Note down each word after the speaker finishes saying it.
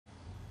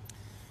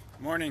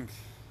Morning.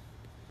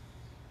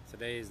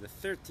 Today is the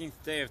 13th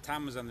day of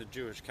Tammuz on the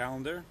Jewish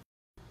calendar.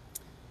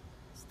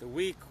 It's the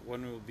week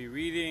when we'll be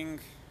reading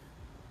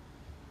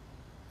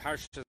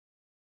Parshat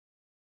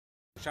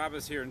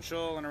Shabbos here in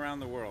Shul and around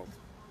the world.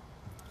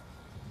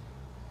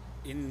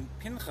 In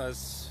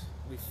Pinchas,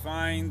 we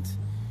find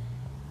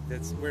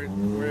that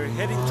we're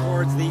heading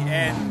towards the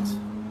end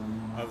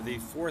of the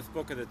fourth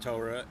book of the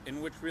Torah,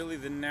 in which really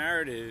the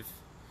narrative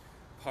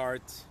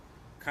part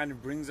kind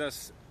of brings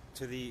us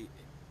to the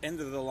end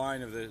of the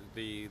line of the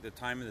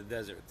time in the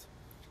desert.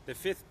 The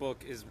fifth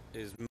book is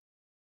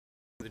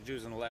the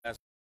Jews in the last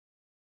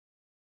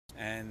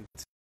and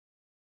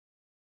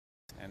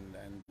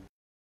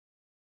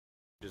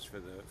just for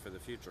the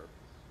future.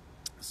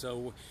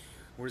 So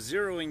we're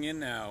zeroing in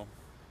now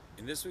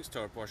in this week's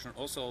Torah portion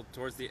also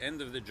towards the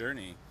end of the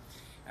journey,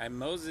 and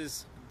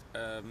Moses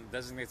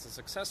designates a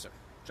successor,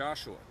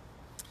 Joshua.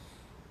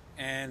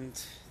 And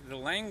the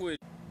language,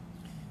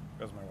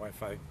 where's my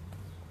Wi-Fi?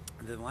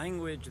 The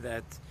language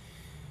that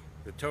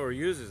the Torah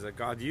uses, that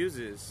God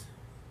uses,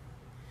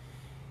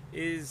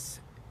 is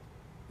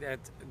that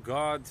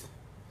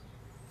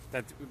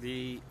that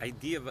the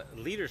idea of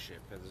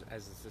leadership,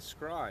 as it's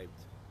described,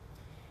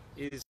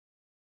 is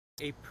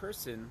a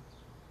person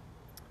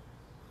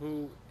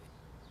who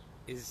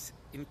is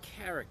in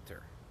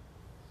character,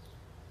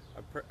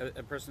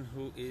 a person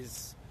who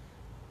is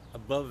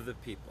above the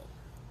people.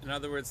 In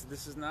other words,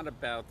 this is not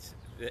about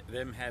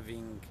them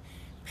having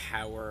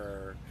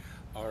power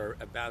or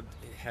about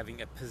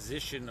having a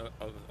position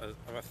of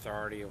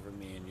authority over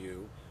me and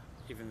you,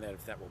 even that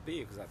if that will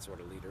be, because that's what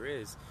a leader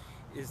is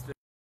the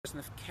person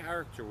of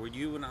character, where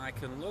you and I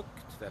can look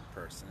to that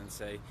person and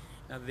say,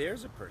 now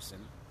there's a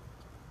person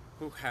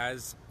who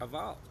has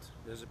evolved.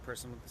 There's a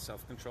person with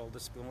self-control,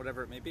 discipline,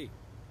 whatever it may be.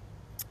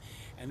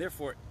 And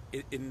therefore,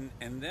 and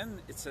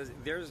then it says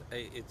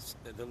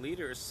the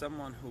leader is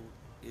someone who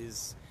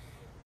is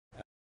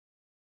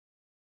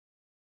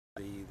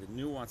the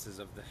nuances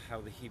of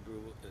how the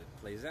Hebrew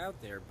plays out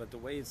there, but the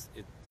way it's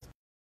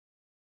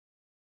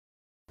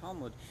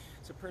Talmud,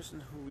 it's a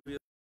person who really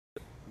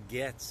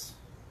gets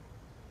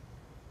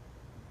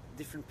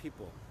different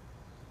people,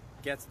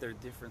 gets their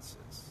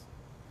differences,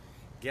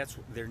 gets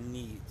their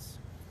needs.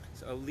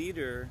 So a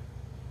leader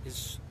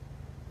is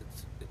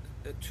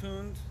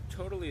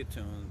totally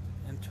attuned,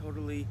 and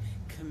totally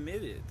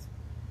committed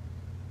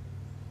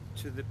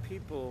to the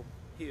people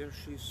he or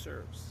she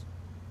serves.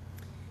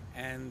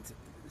 And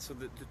so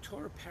the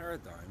Torah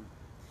paradigm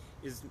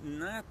is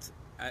not,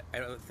 I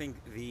don't think,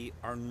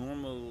 our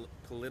normal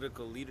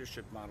political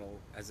leadership model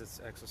as it's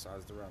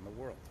exercised around the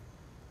world.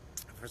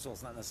 First of all,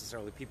 it's not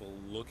necessarily people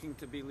looking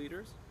to be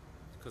leaders,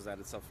 because that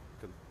itself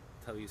can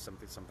tell you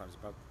something sometimes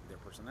about their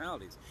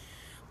personalities.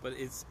 But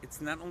it's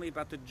not only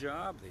about the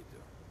job they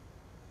do.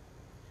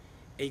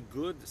 A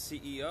good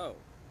CEO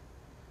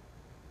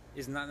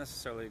is not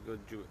necessarily a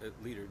good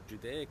leader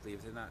judaically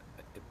if they're not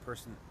a good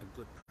person,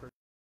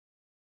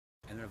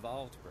 an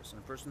evolved person,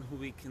 a person who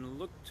we can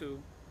look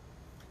to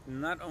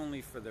not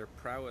only for their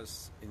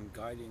prowess in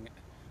guiding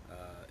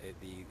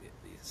the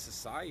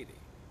society,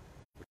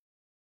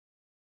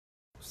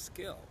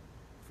 skill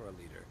for a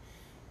leader.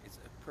 It's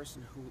a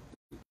person who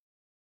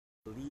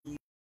leads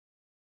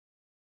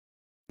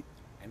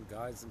and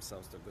guides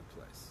themselves to a good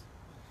place.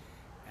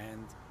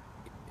 And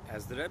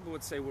as the Rabbi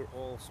would say, we're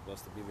all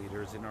supposed to be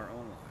leaders in our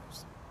own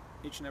lives.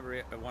 Each and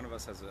every one of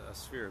us has a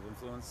sphere of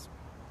influence.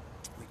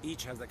 We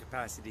each has the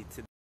capacity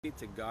to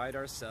guide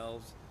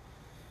ourselves,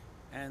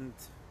 and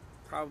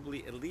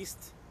probably at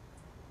least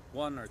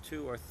one or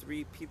two or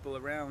three people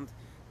around,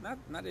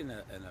 not in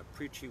a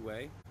preachy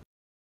way,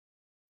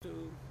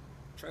 to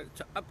try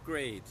to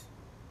upgrade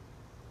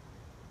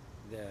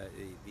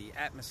the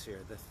atmosphere,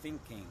 the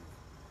thinking,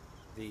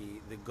 the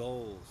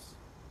goals.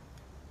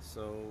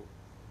 So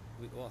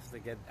we all have to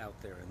get out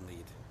there and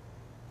lead.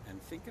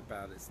 And think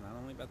about it, it's not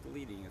only about the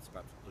leading, it's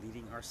about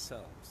leading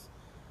ourselves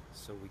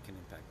so we can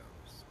impact others.